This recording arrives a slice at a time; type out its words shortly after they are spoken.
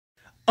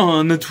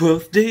On the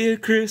 12th day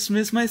of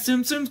Christmas, my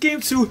Tsum Tsums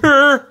came to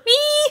her.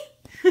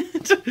 Me!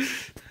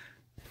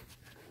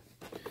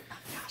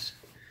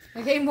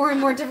 They're getting more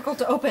and more difficult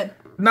to open.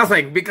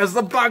 Nothing, because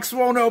the box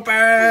won't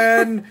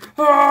open.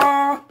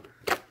 Ah!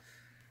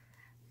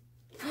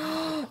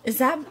 Is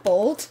that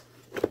Bolt?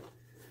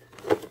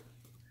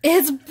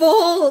 It's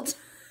Bolt!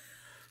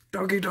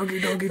 Doggy, doggy,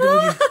 doggy,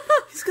 doggy.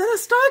 He's got a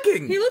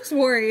stocking. He looks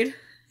worried.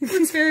 He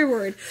looks very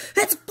worried.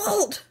 It's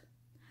Bolt!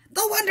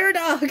 The Wonder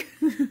Dog!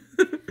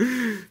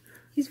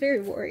 He's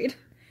very worried.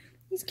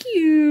 He's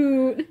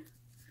cute.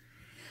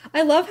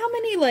 I love how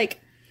many,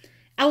 like,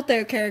 out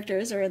there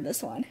characters are in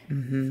this one.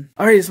 Mm-hmm.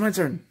 Alright, it's my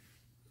turn.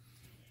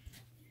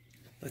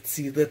 Let's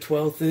see, the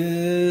 12th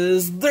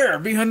is there,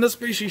 behind the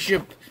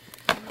spaceship.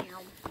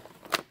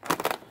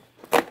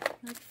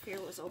 My fear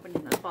was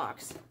opening that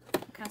box.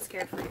 I'm kind of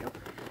scared for you.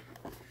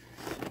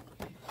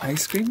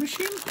 Ice cream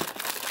machine?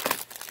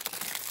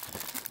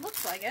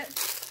 Looks like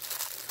it.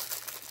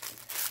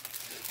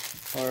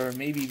 Or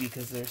maybe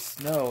because there's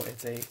snow,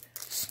 it's a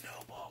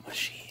snowball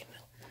machine.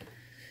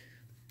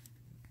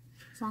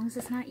 As long as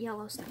it's not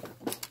yellow snow.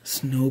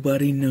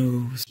 Nobody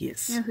knows.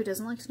 Yes. You know who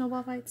doesn't like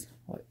snowball fights?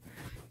 What?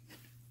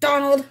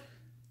 Donald!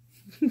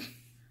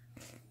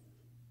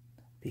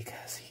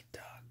 Because he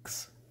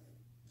ducks.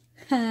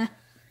 There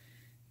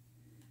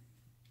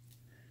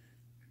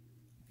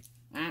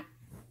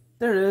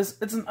it is.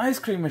 It's an ice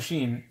cream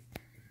machine.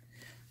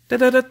 Da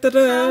da da da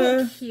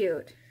da. How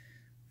cute.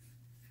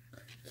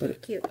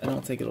 But Cute. I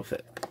don't think it'll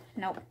fit.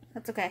 Nope,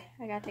 that's okay.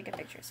 I gotta take a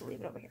picture, so leave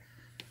it over here.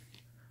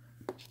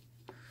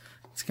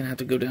 It's gonna have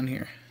to go down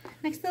here.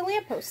 Next to the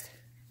lamppost,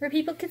 where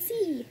people can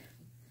see.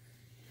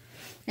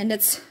 And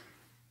it's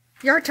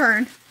your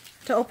turn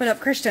to open up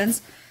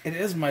Christians. It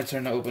is my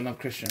turn to open up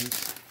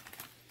Christians.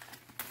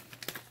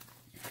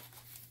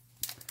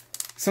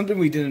 Something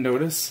we didn't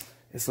notice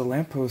is the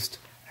lamppost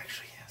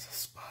actually has a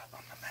spot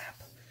on the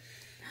map.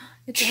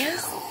 It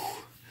does?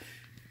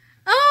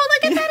 Oh,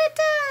 look at that, it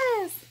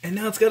does! And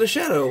now it's got a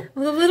shadow.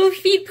 Well, the little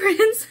feet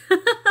prints.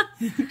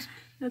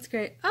 That's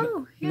great.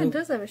 Oh, yeah, it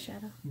does have a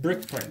shadow.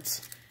 Brick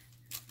prints.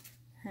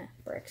 Huh,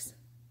 bricks.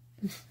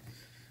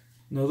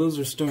 No, those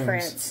are stones.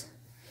 Prints.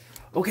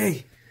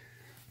 Okay,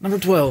 number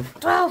 12.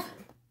 12!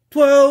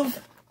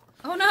 12!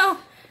 Oh no!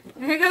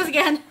 Here it goes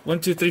again. 1,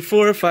 2, 3,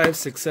 4, 5,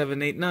 6,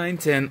 7, 8, 9,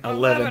 10,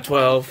 11,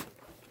 12.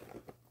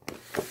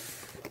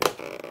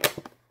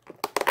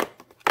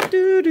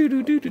 Do, do,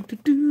 do, do, do,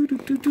 do, do,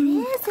 do,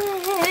 do. Is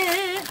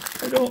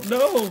it? I don't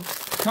know.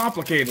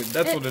 Complicated,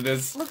 that's what it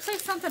is. Looks like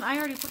something I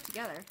already put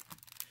together.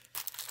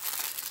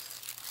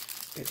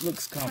 It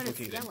looks But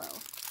complicated. it's yellow.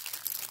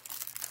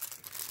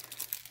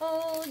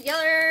 Oh,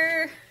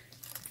 Yeller!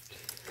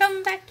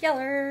 Come back,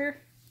 Yeller!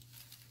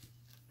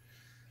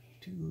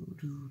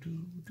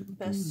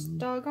 Best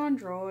dog on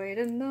droid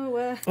in the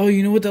West. Oh,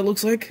 you know what that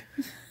looks like?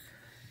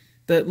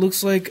 That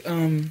looks like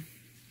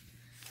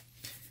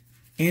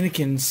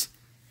Anakin's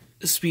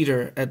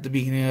speeder at the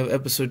beginning of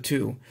episode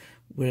 2,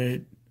 where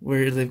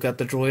they've got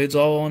the droids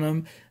all on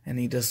him, and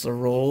he does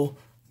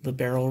the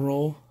barrel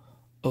roll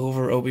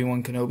over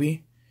Obi-Wan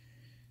Kenobi.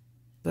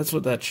 That's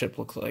what that ship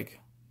looks like.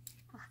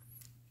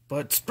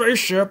 But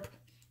spaceship.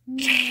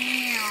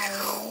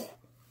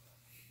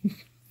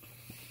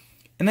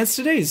 And that's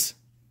today's.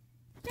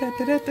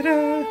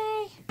 Da-da-da-da-da.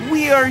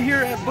 We are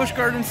here at Busch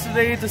Gardens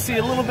today to see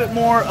a little bit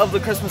more of the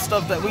Christmas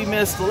stuff that we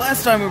missed the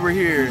last time we were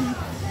here.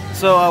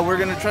 So we're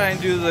going to try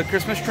and do the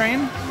Christmas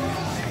train,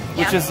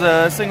 which is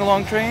a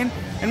sing-along train.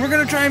 And we're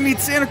going to try and meet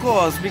Santa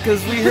Claus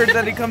because we heard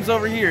that he comes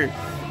over here.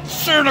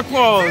 Santa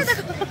Claus!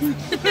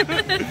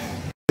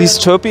 These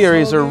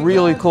topiaries are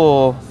really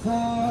cool.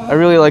 I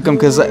really like them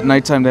because at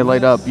nighttime they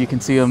light up. You can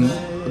see them.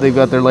 They've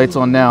got their lights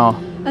on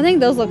now. I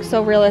think those look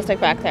so realistic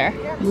back there.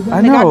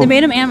 I know. They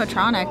made them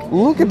animatronic.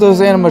 Look at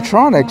those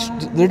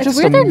animatronics. They're It's just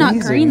weird amazing. they're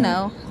not green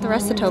though. The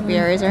rest of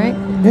topiaries, right?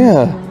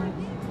 Yeah.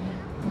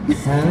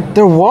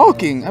 They're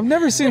walking. I've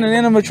never seen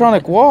an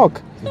animatronic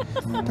walk.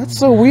 That's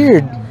so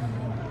weird.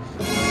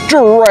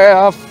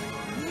 Giraffe.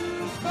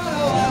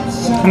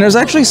 And there's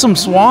actually some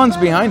swans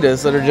behind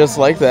us that are just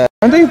like that.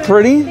 Aren't they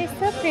pretty? They're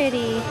so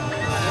pretty.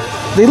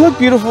 They look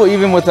beautiful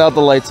even without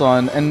the lights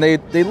on, and they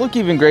look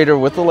even greater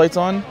with the lights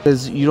on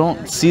because you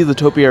don't see the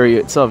topiary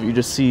itself, you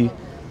just see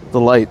the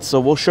lights.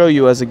 So we'll show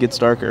you as it gets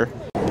darker.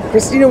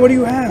 Christina, what do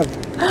you have?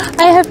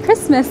 I have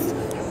Christmas.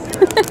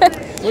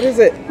 What is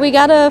it? We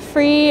got a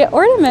free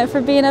ornament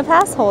for being a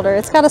pass holder.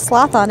 It's got a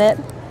sloth on it.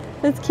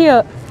 It's cute.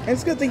 And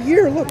it's got the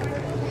year, look.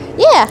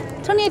 Yeah,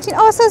 2018.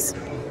 Oh, it says...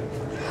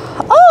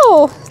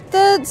 Oh,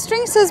 the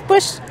string says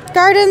Busch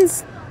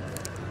Gardens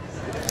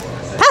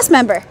pass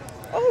member.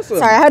 Awesome.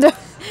 Sorry, I had to...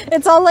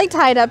 It's all like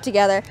tied up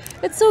together.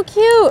 It's so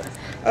cute.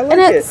 I like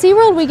and at it.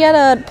 SeaWorld we get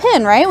a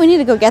pin, right? We need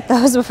to go get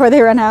those before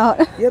they run out.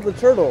 Yeah, the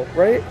turtle,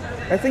 right?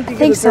 I think you I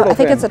think get a turtle so. I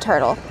think pin. it's a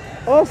turtle.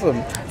 Awesome.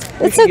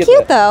 It's so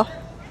cute though.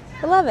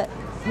 I love it.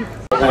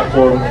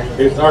 Platform,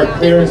 it's our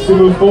clearance to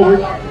move forward.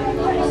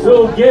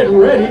 So get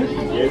ready.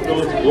 Get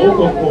those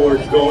vocal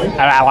cords going.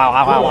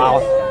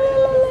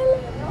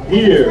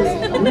 Here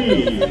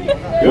we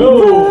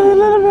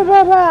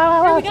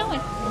go.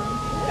 What?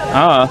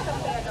 How's it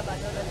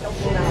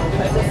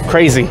going?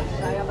 Crazy.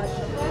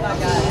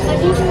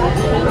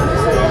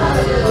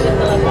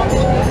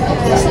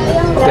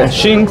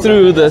 Dashing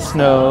through the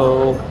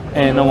snow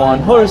in a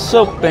one-horse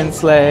open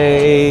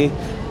sleigh.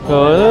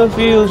 For the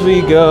fields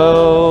we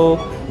go,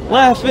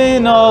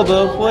 laughing all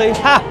the way.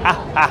 Ha ha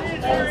ha!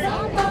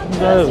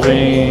 The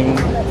ring,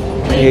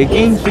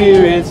 making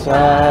spirits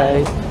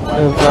high.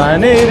 The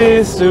fun it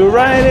is to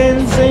ride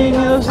and sing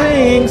a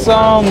sing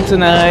song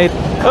tonight.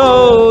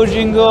 Oh,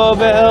 jingle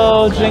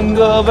bells,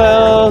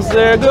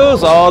 there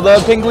goes all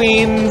the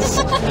penguins.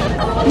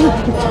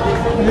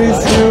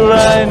 It's to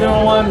ride in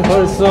a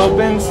one-horse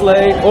open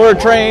sleigh or a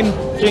train.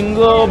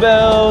 Jingle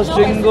bells,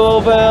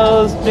 jingle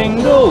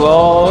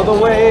all the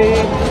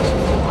way.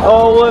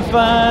 Oh, what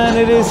fun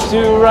it is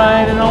to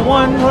ride in a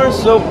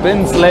one-horse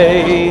open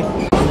sleigh.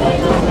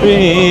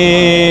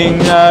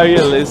 Ring, are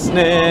you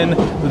listening?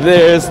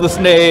 There's the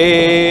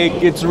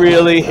snake, it's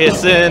really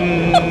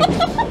hissing.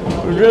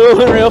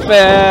 Real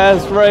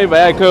fast, right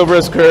back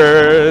Cobra's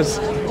curse.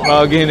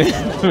 Hogging in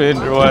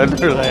Winter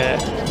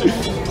Wonderland.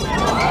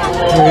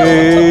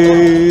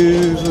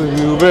 Hey, it's a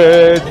new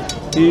bird,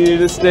 here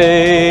to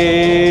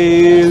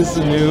stay. It's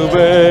a new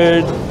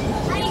bird.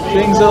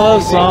 Sings a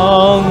love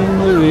song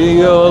as we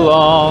go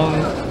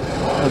along.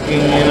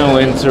 Looking in a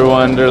winter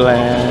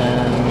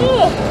wonderland.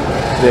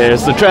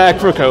 There's the track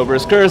for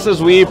Cobra's curse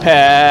as we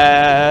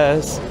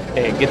pass.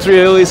 It gets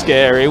really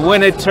scary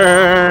when it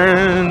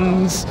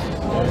turns.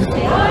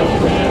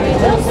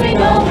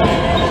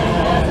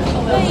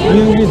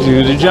 You can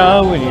do the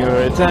job when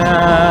you're in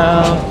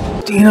town.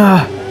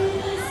 Dina,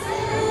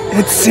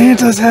 it's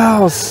Santa's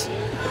house.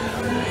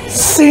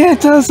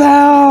 Santa's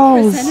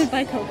house. Presented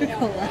by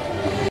Coca-Cola.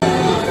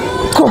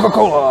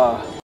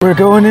 Coca-Cola. We're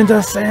going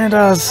into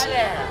Santa's.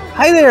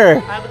 Hi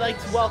there. I would like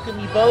to welcome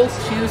you both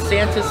to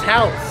Santa's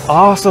house.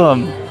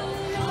 Awesome.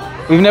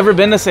 We've never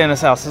been to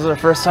Santa's house. This is our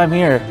first time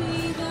here.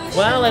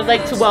 Well, I'd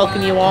like to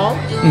welcome you all.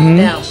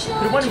 Now,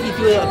 could one of you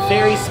do a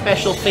very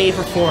special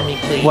favor for me,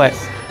 please? What?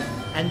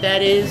 And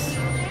that is,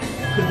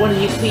 could one of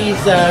you please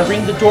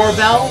ring the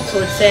doorbell so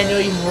it's saying I know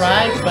you've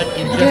arrived, but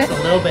in just a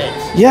little bit.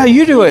 Yeah,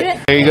 you do it.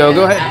 There you go.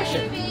 Go ahead.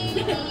 Action.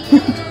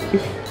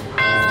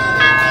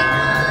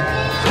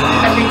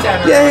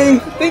 Yay!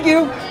 Thank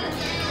you.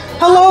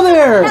 Hello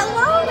there.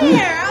 Hello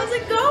there, how's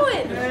it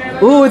going?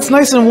 Ooh, it's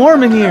nice and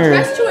warm in here.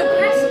 Dressed to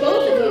impress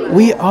both of you.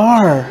 We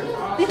are.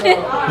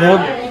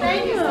 Yep.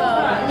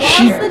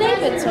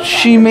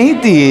 She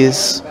made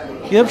these.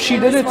 Yep, she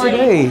did it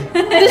today.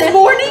 This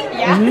morning?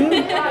 Yeah.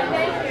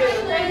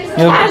 Yep.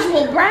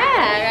 Casual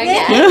brag, I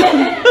guess.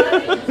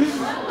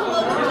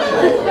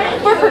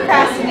 We're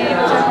procrastinating,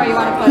 whichever way you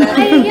want to put it.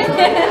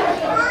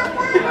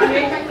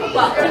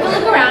 Well, take a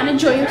look around,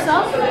 enjoy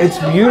yourself. It's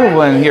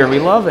beautiful in here. We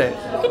love it.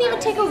 You can even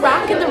take a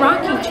rock in the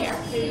rocking chair.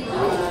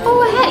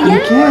 Oh, heck, You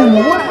yeah. can.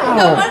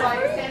 Wow.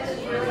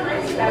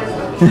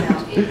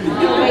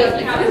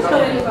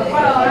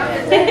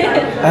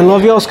 I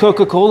love y'all's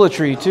Coca-Cola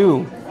tree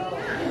too.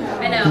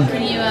 I know.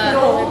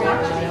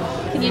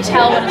 Can you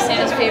tell one of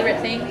Santa's favorite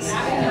things?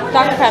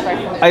 Dr. Pepper.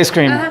 Ice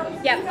cream.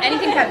 Yeah,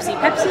 anything Pepsi.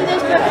 Pepsi,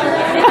 there's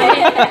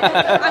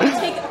Pepsi. I'm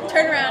gonna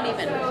turn around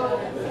even.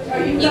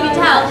 You can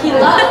tell he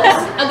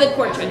loves a good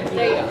portrait.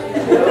 There you go.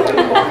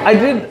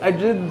 I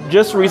did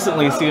just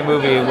recently see a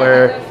movie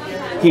where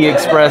he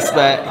expressed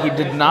that he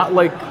did not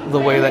like the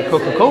way that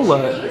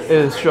Coca-Cola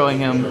is showing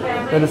him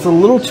that it's a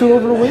little too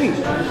overweight.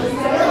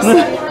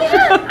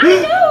 Yeah,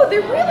 I know.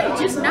 They're really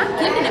just not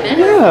giving him anything.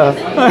 Yeah.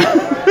 Look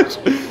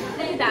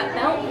at that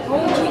belt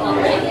bulging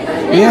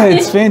already. Yeah,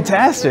 it's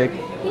fantastic.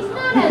 He's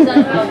not as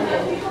unhealthy.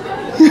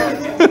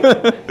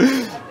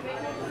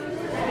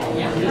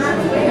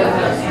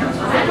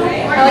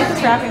 I like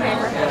this wrapping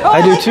paper. Oh,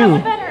 I do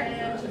too.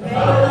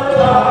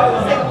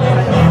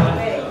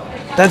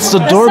 That's the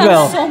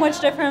doorbell. So much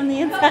different on the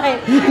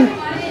inside. I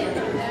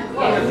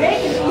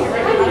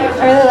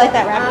really like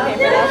that wrapping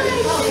paper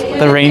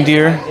though. The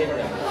reindeer.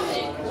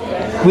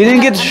 We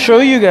didn't get to show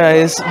you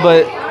guys,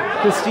 but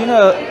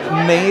Christina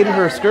made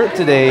her skirt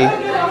today.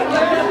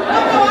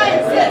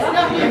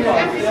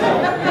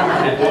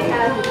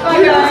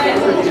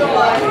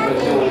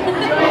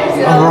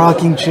 A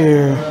rocking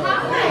chair.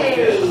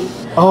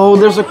 Oh,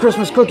 there's a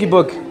Christmas cookie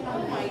book.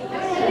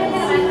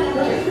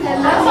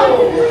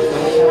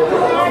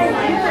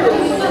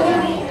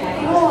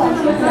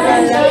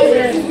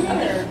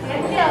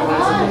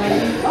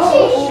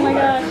 Oh my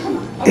god.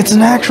 It's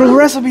an actual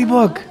recipe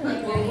book.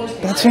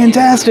 That's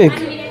fantastic.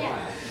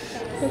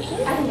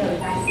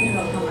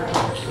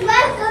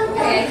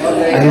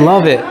 I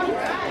love it.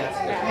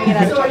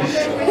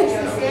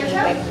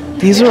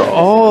 These are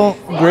all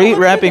great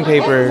wrapping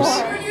papers.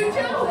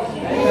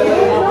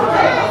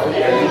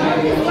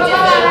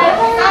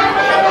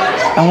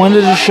 I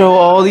wanted to show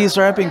all these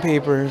wrapping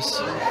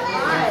papers.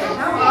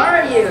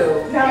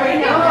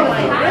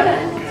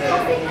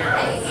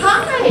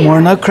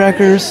 More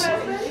nutcrackers.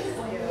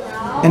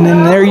 And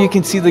then there you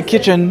can see the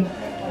kitchen. Like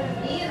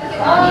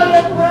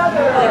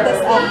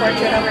this elf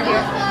portrait over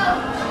here.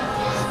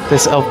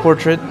 This elf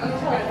portrait.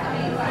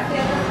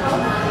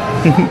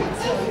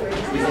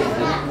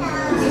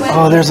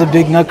 Oh, there's a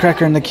big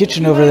nutcracker in the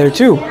kitchen over there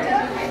too.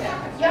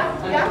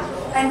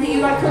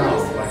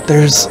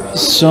 There's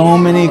so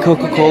many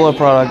Coca-Cola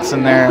products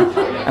in there,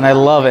 and I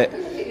love it.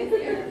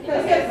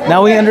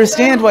 Now we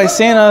understand why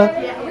Santa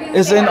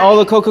is in all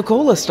the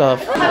Coca-Cola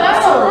stuff.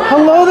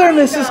 Hello there,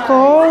 Mrs.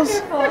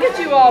 Claus. Look at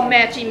you all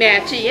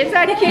matchy-matchy. Is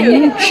that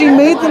cute? She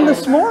made them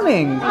this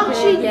morning. Oh,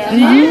 she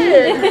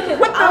did.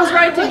 Put those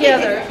right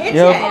together.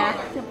 Yep.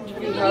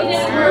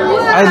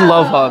 I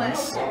love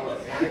hugs.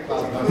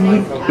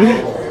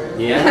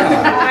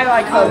 I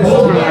like hugs.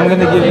 I'm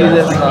gonna give you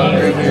this hug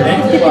right here.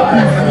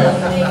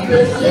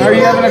 Are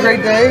you having a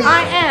great day?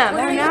 I am.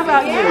 And how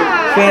about you?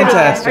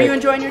 Fantastic. Are you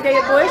enjoying your day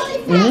at Busch?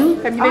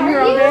 Mm-hmm. Have you been here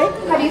all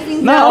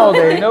day? Not all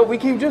day. No, we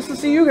came just to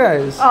see you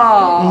guys.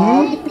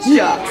 Oh,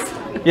 shucks.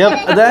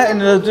 Yep, that and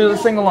to do the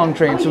sing-along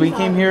train. So we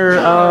came here,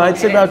 I'd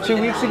say about 2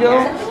 weeks ago,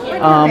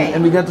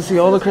 and we got to see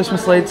all the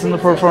Christmas lights and the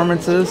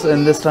performances.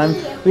 And this time,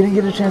 we didn't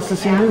get a chance to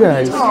see you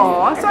guys.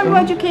 Oh, so I'm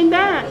glad you came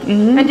back.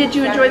 Mm-hmm. And did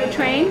you enjoy the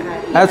train?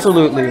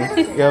 Absolutely.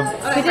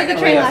 Yep. We did the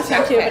train last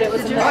time too, but it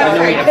was just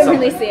I couldn't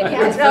really see it.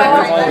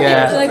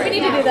 Yeah. So like we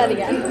need to do that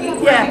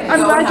again. Yeah,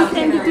 I'm glad you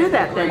came to do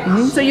that then.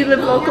 Mm-hmm. So you live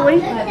locally?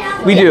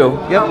 We do.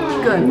 Yep.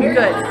 Good,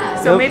 good.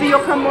 So maybe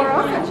you'll come more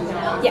often.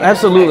 Yeah.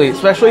 Absolutely,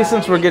 especially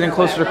since we're getting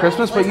closer to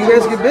Christmas, but you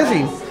guys get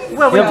busy.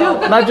 Well, we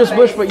do. Not just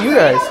Busch, but you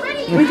guys.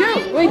 We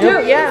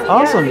do, yeah.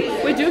 Awesome.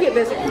 Yeah. We do get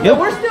busy. Yep. But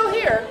we're still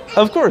here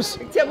Of course.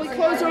 until we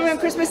close early on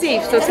Christmas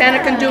Eve so Santa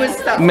can do his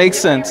stuff. Makes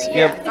sense.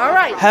 Yep. All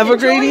right. Have a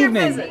great Enjoy your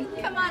evening. visit.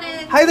 Come on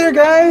in. Hi there,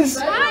 guys.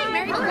 Hi,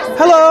 Merry Christmas.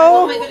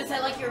 Hello. Oh my goodness, I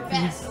like your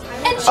vest.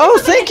 Oh,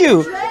 thank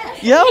you.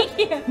 Yep.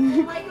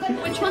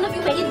 Which one of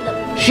you made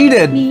them? She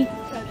did.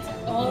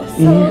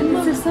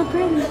 This is so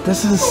pretty.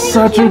 This is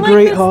such a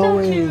great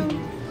hallway.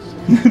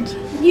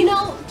 You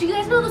know, do you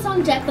guys know the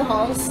song Deck the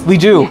Halls? We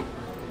do.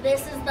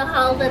 This is the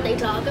hall that they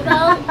talk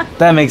about.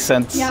 That makes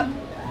sense. Yep.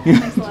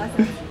 Makes a lot of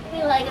sense.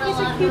 We like it a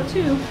lot. Cute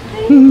too.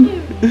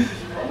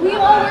 We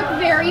all work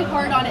very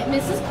hard on it.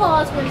 Mrs.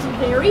 Claus works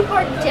very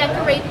hard to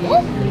decorate.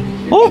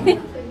 Oh, Oh,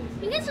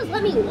 you guys just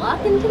let me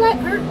walk into that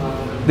curtain.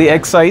 the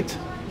Excite.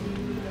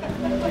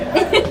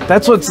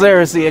 That's what's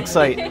there is the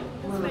Excite. Yep.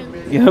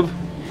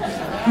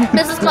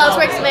 Mrs. Claus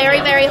works very,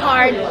 very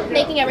hard,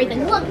 making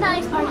everything look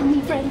nice. Pardon me,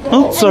 friend.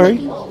 Oh, sorry.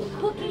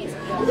 Cookies,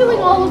 doing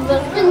all of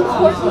the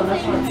important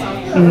things.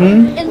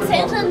 Mm-hmm. And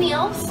Santa and the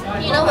elves,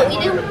 you know what we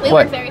do? We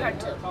What? work very hard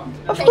too.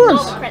 Of Take all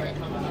course. the credit.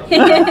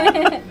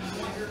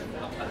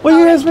 Well,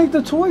 you guys make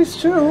the toys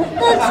too.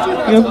 That's true.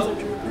 That's also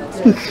true.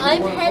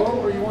 I'm head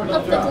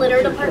of the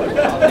glitter department.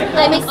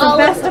 I make all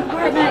Best of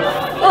department.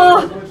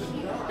 Oh.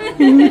 I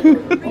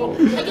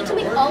get to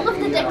make all of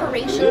the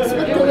decorations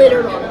with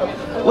glitter on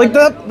them. Like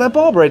that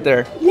bulb right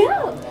there.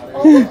 Yeah.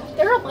 Oh,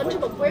 there are a bunch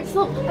of them. Where's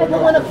the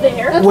one up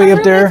there? That's Way my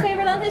up there. roommate's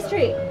favorite on his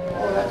tree.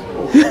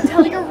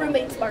 Tell your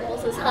roommate Sparkle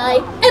says hi,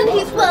 and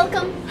he's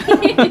welcome.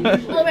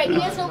 All right, you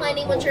guys know my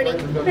name. What's your name?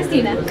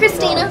 Christina.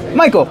 Christina.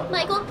 Michael.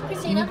 Michael.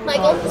 Christina.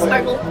 Michael.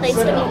 Sparkle. Nice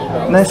to meet you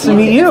guys. Nice to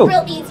meet you.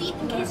 It's real easy,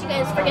 in case you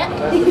guys forget.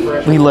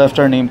 We left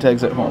our name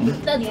tags at home.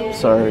 That's okay.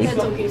 Sorry. That's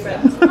okay,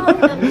 friends. Oh,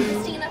 remember,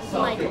 Christina.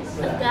 Michael.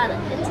 I've got it.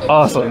 It's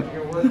Awesome.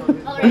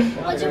 All right.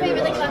 What's your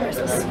favorite thing about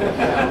Christmas?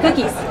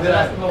 Cookies.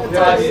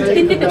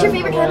 What's your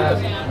favorite kind of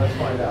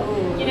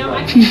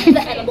cookie?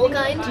 The edible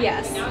kind?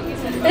 Yes.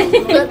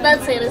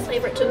 That's Santa's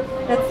favorite too.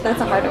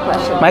 That's a harder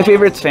question. My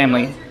favorite's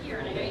family.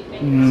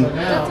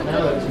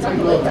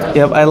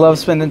 Yep, I love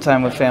spending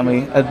time with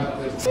family. I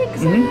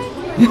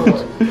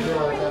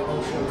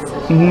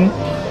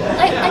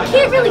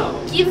can't really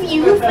give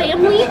you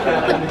family,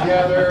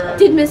 but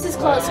did Mrs.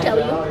 Claus tell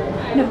you?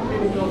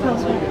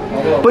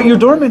 But your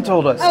doorman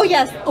told us. Oh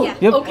yes. Yeah.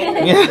 Yep.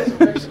 Okay. Yeah.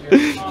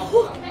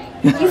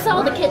 You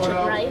saw the kitchen,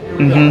 right?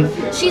 Mhm.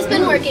 She's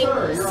been working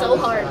so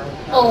hard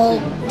all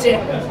day.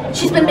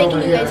 She's been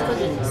making you guys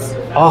cookies.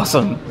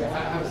 Awesome.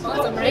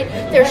 Awesome, right?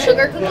 They're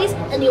sugar cookies,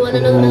 and you want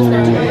to know the most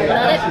magical part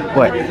about it?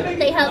 What?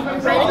 They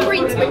have red and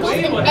green sprinkles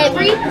in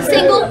every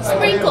single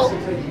sprinkle.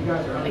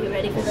 Are you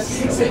ready for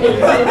this?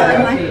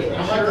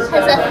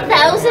 Has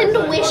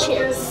 1,000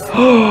 wishes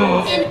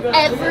in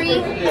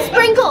every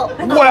sprinkle.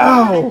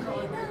 Wow.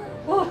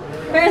 Oh,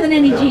 better than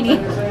any genie. I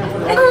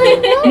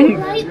know,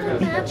 right? The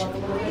magic.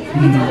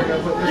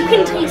 You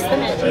can taste the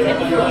magic.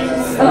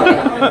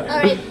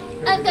 Alright,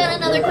 I've got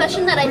another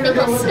question that I think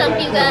will stump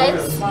you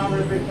guys.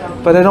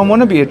 But I don't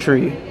want to be a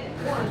tree.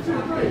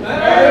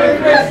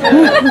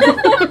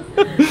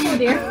 Oh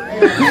dear.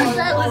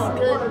 That was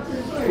good.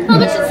 How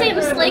much did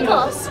Santa's sleigh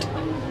cost?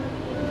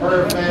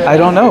 I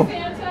don't know.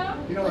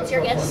 What's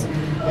your guess?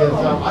 I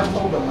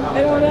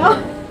don't know.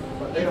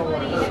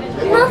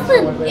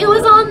 Nothing. It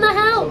was on the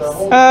house.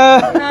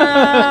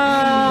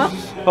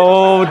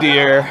 Oh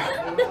dear.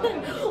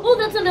 Oh,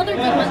 that's another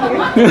good one.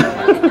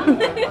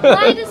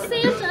 Why does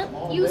Santa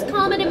use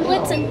Comet and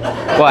Blitzen?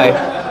 Why?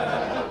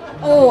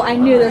 Oh, I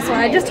knew this one.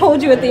 I just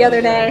told you it the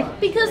other day.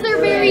 Because they're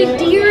very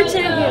dear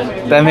to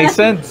him. That makes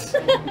sense.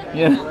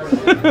 Yeah.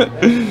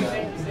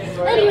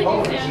 Anyway,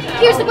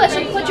 here's the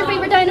question. What's your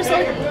favorite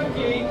dinosaur?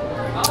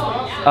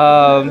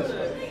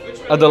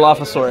 A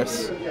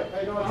Dilophosaurus.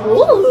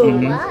 Ooh,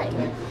 why?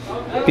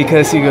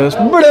 Because he goes.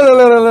 Good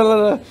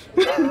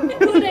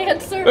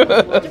answer.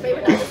 What's your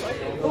favorite dinosaur?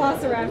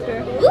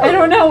 Velociraptor. I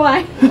don't know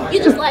why.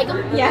 You just like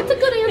them? Yeah. It's a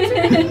good answer.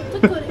 It's a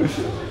good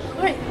answer.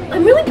 Alright,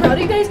 I'm really proud of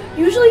you guys.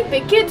 Usually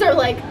big kids are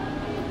like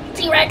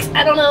T-Rex.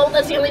 I don't know.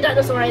 That's the only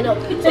dinosaur I know.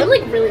 So I'm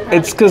like really proud.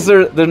 It's because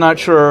they're not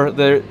sure.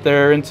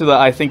 They're into the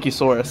I think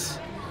Usaurus.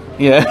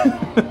 Yeah.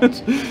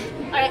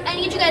 Alright, I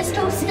need you guys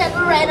to step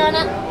right on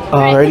up. Alrighty.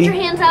 Alright, put your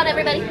hands out,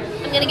 everybody.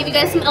 I'm gonna give you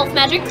guys some elf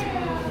magic.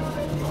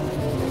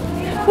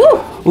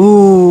 Woo!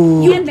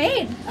 Ooh. You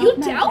made. You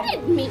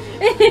doubted me.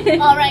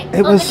 Alright.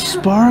 It was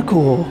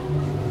sparkle.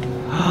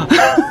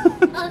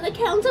 On the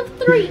count of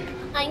 3,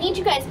 I need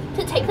you guys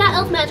to take that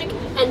elf magic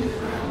and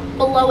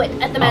blow it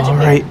at the magic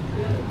mirror. Alright.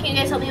 Can you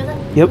guys help me with that?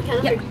 Yep. Count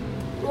of 3.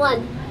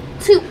 1,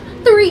 2,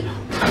 3.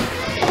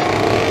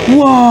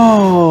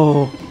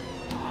 Whoa!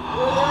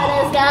 Look at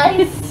this,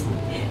 guys.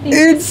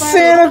 It's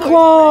Santa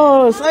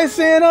Claus! Hi,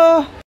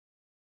 Santa!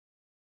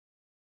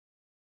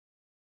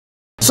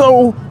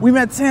 So, we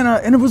met Santa,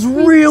 and it was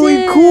really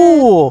did.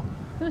 cool!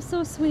 It was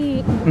so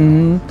sweet.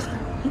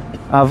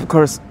 Of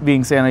course,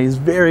 being Santa, he's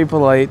very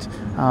polite.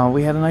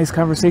 We had a nice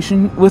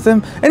conversation with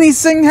him, and he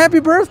sang happy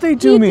birthday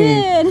to me!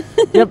 Did.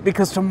 Yep,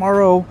 because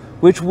tomorrow,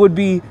 which would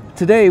be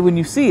today when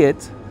you see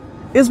it,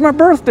 is my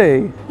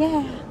birthday!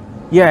 Yeah.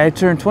 Yeah, I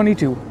turned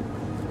 22.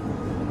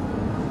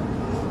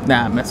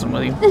 Nah, I'm messing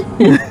with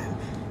you.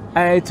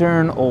 I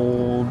turn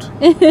old,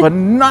 but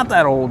not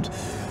that old.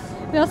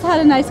 We also had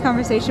a nice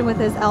conversation with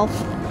his elf,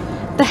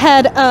 the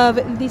head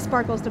of the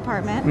Sparkles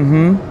department.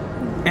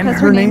 And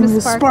Because her name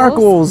is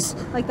Sparkles.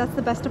 Like, that's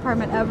the best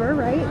department ever,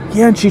 right?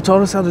 Yeah, and she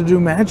taught us how to do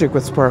magic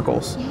with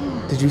Sparkles.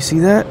 Yeah. Did you see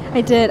that?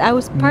 I did. I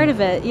was part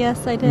of it.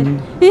 Yes, I did.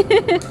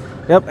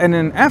 Yep, and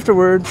then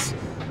afterwards,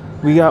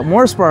 we got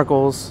more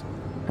Sparkles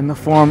in the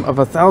form of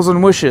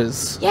 1,000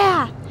 wishes.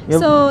 Yeah. Yep.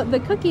 So the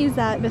cookies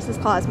that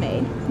Mrs. Claus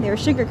made, they were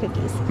sugar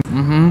cookies.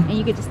 And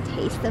you could just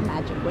taste the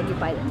magic when you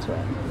bite into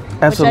it.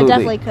 Absolutely. Which I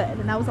definitely could,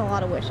 and that was a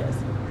lot of wishes.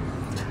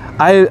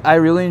 I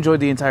really enjoyed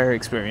the entire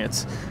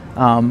experience.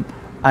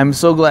 I'm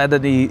so glad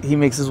that he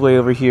makes his way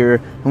over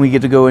here and we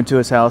get to go into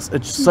his house.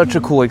 It's such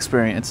a cool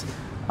experience.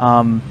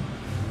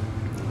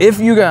 If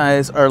you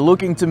guys are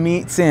looking to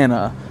meet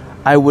Santa,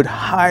 I would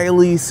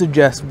highly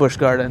suggest Busch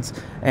Gardens.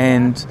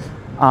 And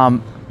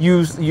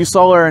you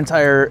saw our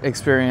entire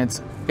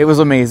experience. It was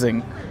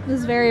amazing. It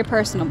was very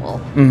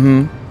personable.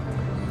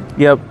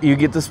 Yep, you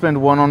get to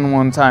spend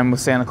one-on-one time with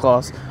Santa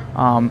Claus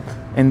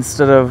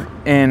instead of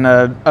in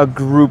a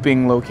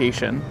grouping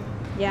location.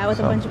 Yeah, with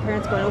a bunch of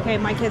parents going, okay,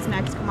 my kid's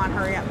next, come on,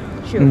 hurry up,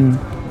 shoot.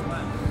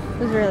 It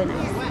was really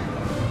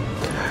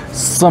nice.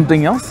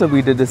 Something else that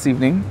we did this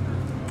evening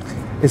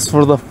is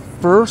for the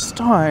first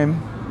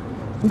time,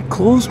 we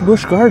closed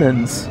Busch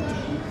Gardens.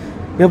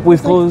 Yep,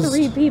 we've closed.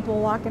 Like 3 people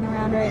walking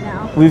around right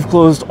now. We've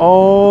closed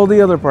all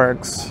the other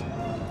parks,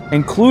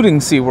 including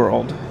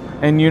SeaWorld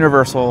and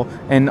Universal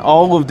and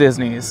all of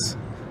Disney's,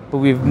 but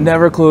we've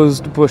never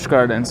closed Busch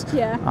Gardens.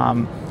 Yeah.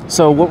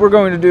 So what we're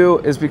going to do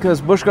is,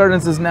 because Busch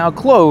Gardens is now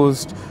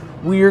closed,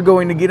 we are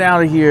going to get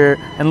out of here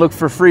and look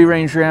for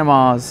free-range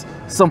grandmas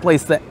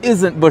someplace that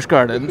isn't Busch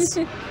Gardens.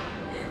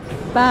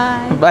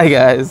 Bye. Bye,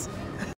 guys.